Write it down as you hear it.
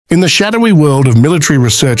In the shadowy world of military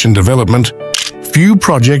research and development, few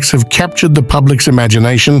projects have captured the public's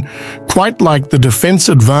imagination quite like the Defense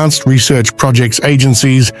Advanced Research Projects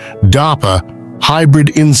Agency's DARPA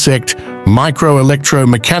Hybrid Insect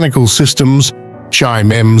Micro-Electro-Mechanical Systems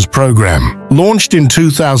 (MEMS) program. Launched in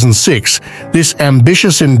 2006, this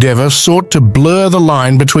ambitious endeavor sought to blur the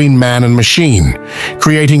line between man and machine,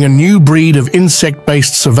 creating a new breed of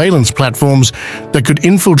insect-based surveillance platforms that could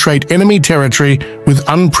infiltrate enemy territory with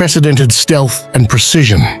unprecedented stealth and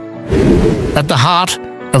precision. At the heart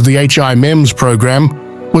of the MEMS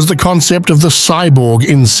program was the concept of the cyborg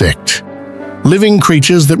insect, living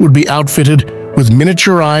creatures that would be outfitted with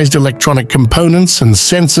miniaturized electronic components and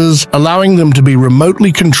sensors, allowing them to be remotely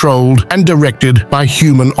controlled and directed by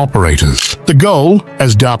human operators. The goal,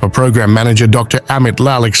 as DARPA Program Manager Dr. Amit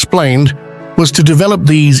Lal explained, was to develop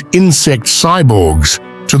these insect cyborgs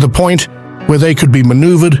to the point where they could be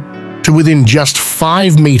maneuvered to within just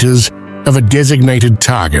 5 meters of a designated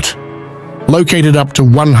target, located up to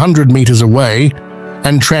 100 meters away,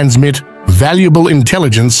 and transmit valuable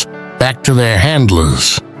intelligence back to their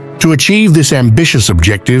handlers. To achieve this ambitious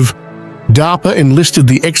objective, DARPA enlisted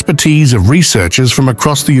the expertise of researchers from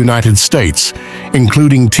across the United States,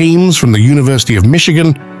 including teams from the University of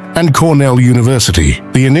Michigan and Cornell University.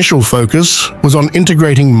 The initial focus was on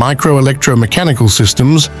integrating micro-electro-mechanical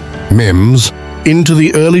systems, MEMS, into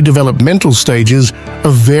the early developmental stages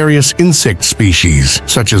of various insect species,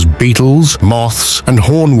 such as beetles, moths, and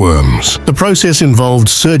hornworms. The process involved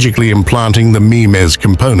surgically implanting the MEMS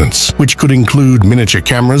components, which could include miniature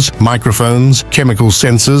cameras, microphones, chemical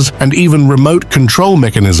sensors, and even remote control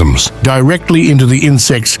mechanisms, directly into the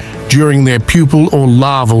insects during their pupal or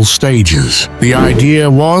larval stages. The idea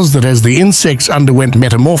was that as the insects underwent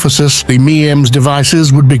metamorphosis, the MEMS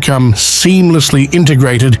devices would become seamlessly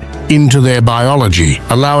integrated into their biology,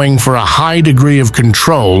 allowing for a high degree of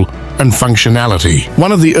control and functionality.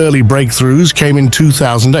 One of the early breakthroughs came in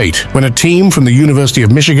 2008, when a team from the University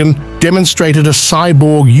of Michigan demonstrated a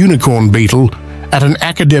cyborg unicorn beetle at an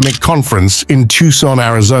academic conference in Tucson,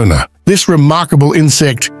 Arizona. This remarkable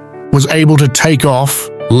insect was able to take off,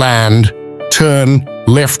 land, turn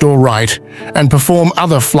left or right, and perform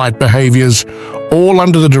other flight behaviors, all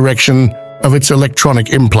under the direction of its electronic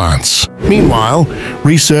implants. Meanwhile,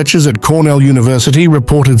 researchers at Cornell University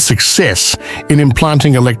reported success in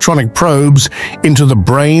implanting electronic probes into the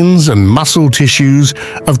brains and muscle tissues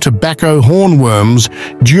of tobacco hornworms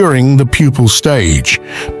during the pupal stage,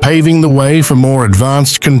 paving the way for more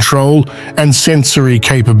advanced control and sensory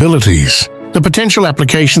capabilities. The potential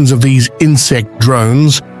applications of these insect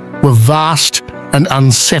drones were vast and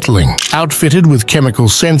unsettling. Outfitted with chemical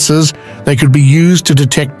sensors, they could be used to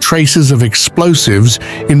detect traces of explosives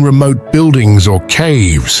in remote buildings or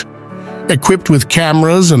caves. Equipped with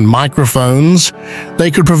cameras and microphones,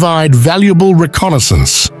 they could provide valuable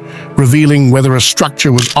reconnaissance, revealing whether a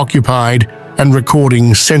structure was occupied and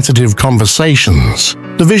recording sensitive conversations.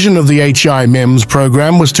 The vision of the MEMS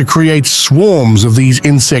program was to create swarms of these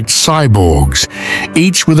insect cyborgs,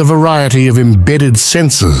 each with a variety of embedded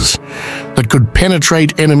sensors that could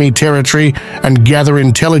penetrate enemy territory and gather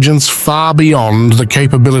intelligence far beyond the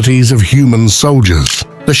capabilities of human soldiers.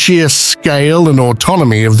 The sheer scale and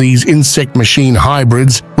autonomy of these insect-machine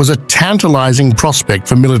hybrids was a tantalizing prospect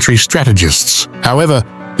for military strategists. However,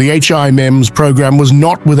 the MEMS program was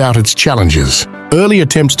not without its challenges. Early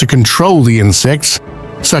attempts to control the insects,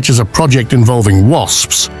 such as a project involving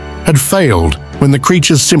wasps, had failed when the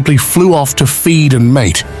creatures simply flew off to feed and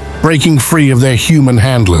mate, breaking free of their human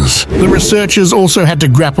handlers. The researchers also had to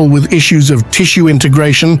grapple with issues of tissue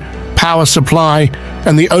integration, power supply,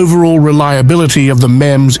 and the overall reliability of the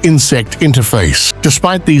MEMS insect interface.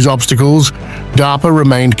 Despite these obstacles, DARPA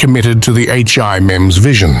remained committed to the MEMS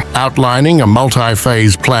vision, outlining a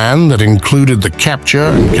multi-phase plan that included the capture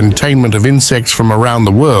and containment of insects from around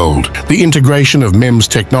the world, the integration of MEMS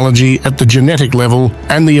technology at the genetic level,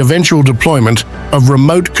 and the eventual deployment of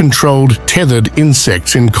remote-controlled tethered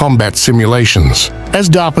insects in combat simulations. As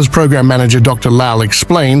DARPA's program manager Dr. Lal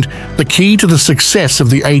explained, the key to the success of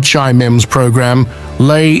the MEMS program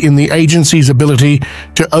lay in the agency's ability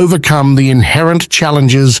to overcome the inherent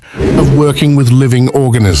challenges of working with living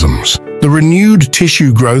organisms. The renewed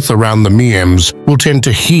tissue growth around the MEMS will tend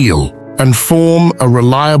to heal and form a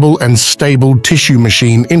reliable and stable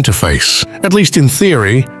tissue-machine interface. At least in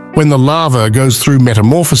theory, when the larva goes through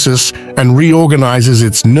metamorphosis and reorganizes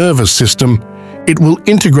its nervous system, it will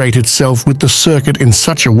integrate itself with the circuit in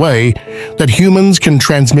such a way that humans can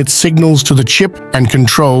transmit signals to the chip and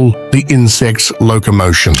control the insect's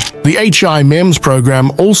locomotion. The HI-MEMS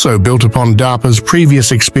program also built upon DARPA's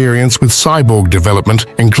previous experience with cyborg development,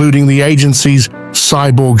 including the agency's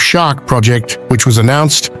Cyborg Shark project, which was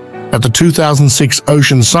announced at the 2006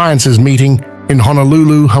 Ocean Sciences meeting in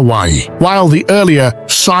Honolulu, Hawaii. While the earlier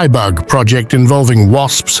Cyborg project involving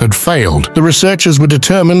wasps had failed, the researchers were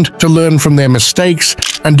determined to learn from their mistakes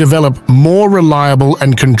and develop more reliable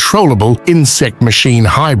and controllable insect-machine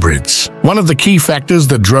hybrids. One of the key factors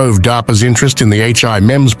that drove DARPA's interest in the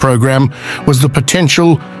HI-MEMS program was the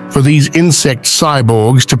potential for these insect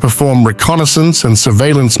cyborgs to perform reconnaissance and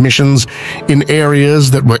surveillance missions in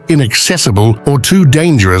areas that were inaccessible or too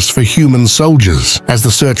dangerous for human soldiers. As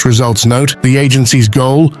the search results note, the agency's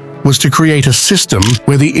goal was to create a system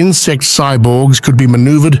where the insect cyborgs could be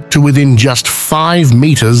maneuvered to within just 5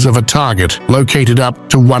 meters of a target, located up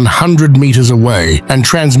to 100 meters away, and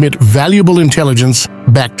transmit valuable intelligence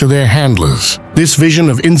back to their handlers. This vision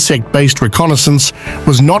of insect-based reconnaissance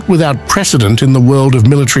was not without precedent in the world of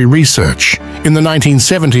military research. In the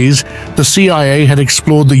 1970s, the CIA had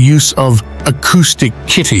explored the use of Acoustic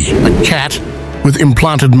Kitty, a cat with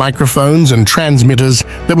implanted microphones and transmitters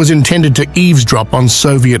that was intended to eavesdrop on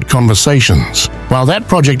Soviet conversations. While that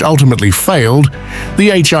project ultimately failed,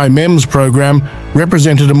 the HI-MEMS program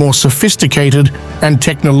represented a more sophisticated and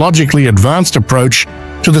technologically advanced approach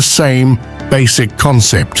to the same basic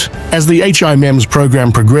concept. As the HI-MEMS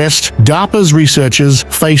program progressed, DARPA's researchers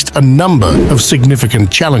faced a number of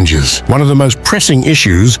significant challenges. One of the most pressing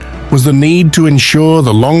issues was the need to ensure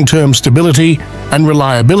the long-term stability and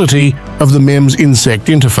reliability of the MEMS insect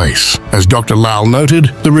interface. As Dr. Lal noted,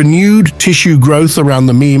 the renewed tissue growth around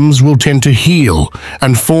the MEMS will tend to heal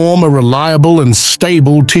and form a reliable and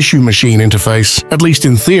stable tissue-machine interface, at least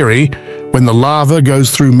in theory. When the larva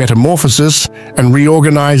goes through metamorphosis and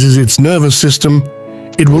reorganizes its nervous system,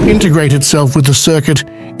 it will integrate itself with the circuit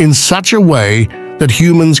in such a way that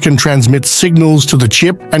humans can transmit signals to the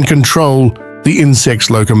chip and control the insect's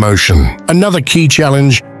locomotion. Another key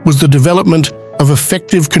challenge was the development of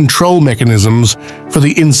effective control mechanisms for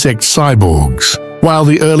the insect cyborgs. While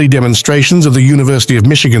the early demonstrations of the University of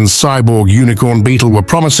Michigan's cyborg unicorn beetle were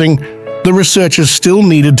promising, the researchers still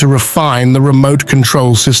needed to refine the remote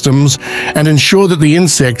control systems and ensure that the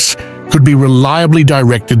insects could be reliably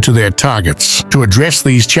directed to their targets. To address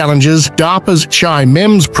these challenges, DARPA's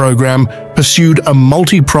HI-MEMS program pursued a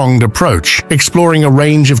multi-pronged approach, exploring a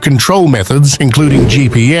range of control methods, including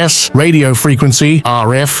GPS, radio frequency,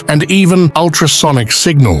 RF, and even ultrasonic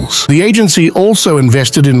signals. The agency also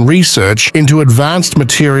invested in research into advanced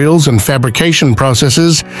materials and fabrication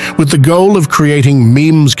processes with the goal of creating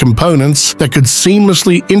MEMS components that could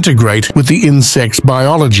seamlessly integrate with the insect's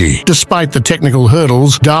biology. Despite the technical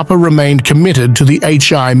hurdles, DARPA remained committed to the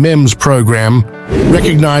HI-MEMS program,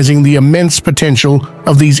 recognizing the immense potential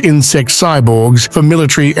of these insect cyborgs for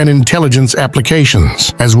military and intelligence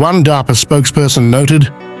applications. As one DARPA spokesperson noted,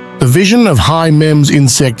 the vision of high MEMS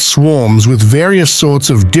insect swarms with various sorts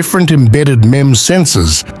of different embedded MEMS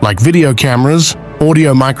sensors, like video cameras,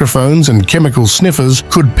 audio microphones, and chemical sniffers,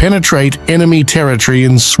 could penetrate enemy territory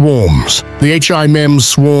in swarms. The HI-MEMS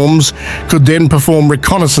swarms could then perform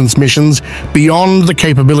reconnaissance missions beyond the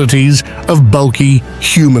capabilities of bulky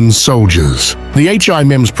human soldiers. The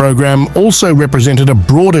HI-MEMS program also represented a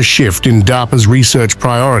broader shift in DARPA's research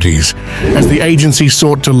priorities, as the agency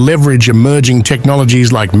sought to leverage emerging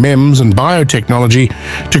technologies like MEMS and biotechnology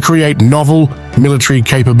to create novel military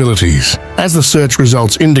capabilities. As the search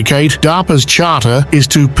results indicate, DARPA's charter is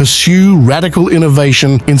to pursue radical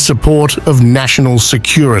innovation in support of national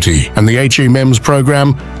security, and the HI-MEMS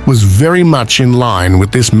program was very much in line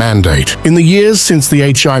with this mandate. In the years since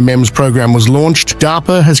the HI-MEMS program was launched,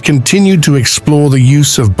 DARPA has continued to explore the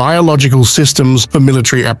use of biological systems for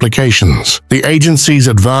military applications. The agency's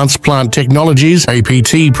Advanced Plant Technologies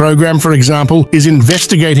 (APT) program, for example, is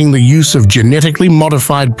investigating the use of genetically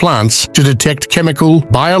modified plants to detect chemical,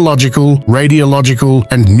 biological, radiological,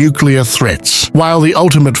 and nuclear threats. While the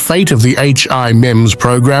ultimate fate of the HI-MEMS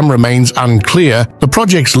program remains unclear, the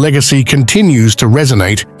project's legacy continues to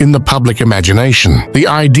resonate in the public imagination. The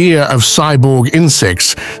idea of cyborg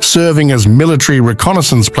insects serving as military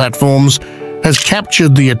reconnaissance platforms has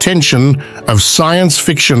captured the attention of science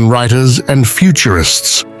fiction writers and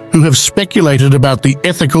futurists who have speculated about the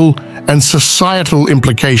ethical and societal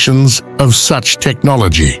implications of such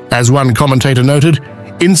technology. As one commentator noted,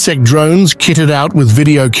 Insect drones kitted out with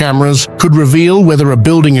video cameras could reveal whether a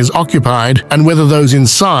building is occupied and whether those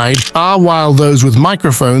inside are, while those with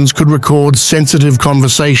microphones could record sensitive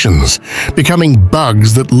conversations, becoming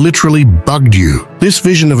bugs that literally bugged you. This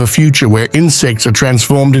vision of a future where insects are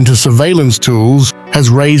transformed into surveillance tools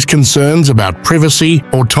has raised concerns about privacy,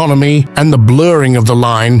 autonomy, and the blurring of the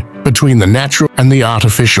line between the natural and the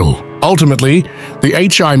artificial. Ultimately, the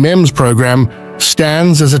HI-MEMS program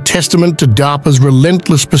stands as a testament to DARPA's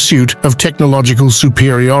relentless pursuit of technological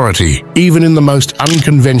superiority, even in the most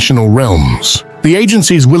unconventional realms. The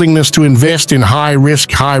agency's willingness to invest in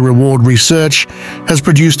high-risk, high-reward research has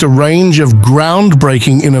produced a range of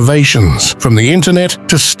groundbreaking innovations, from the internet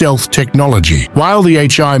to stealth technology. While the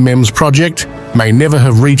HI-MEMS project may never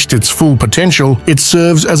have reached its full potential, it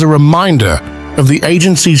serves as a reminder of the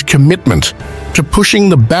agency's commitment to pushing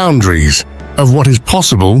the boundaries of what is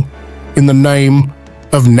possible in the name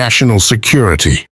of national security.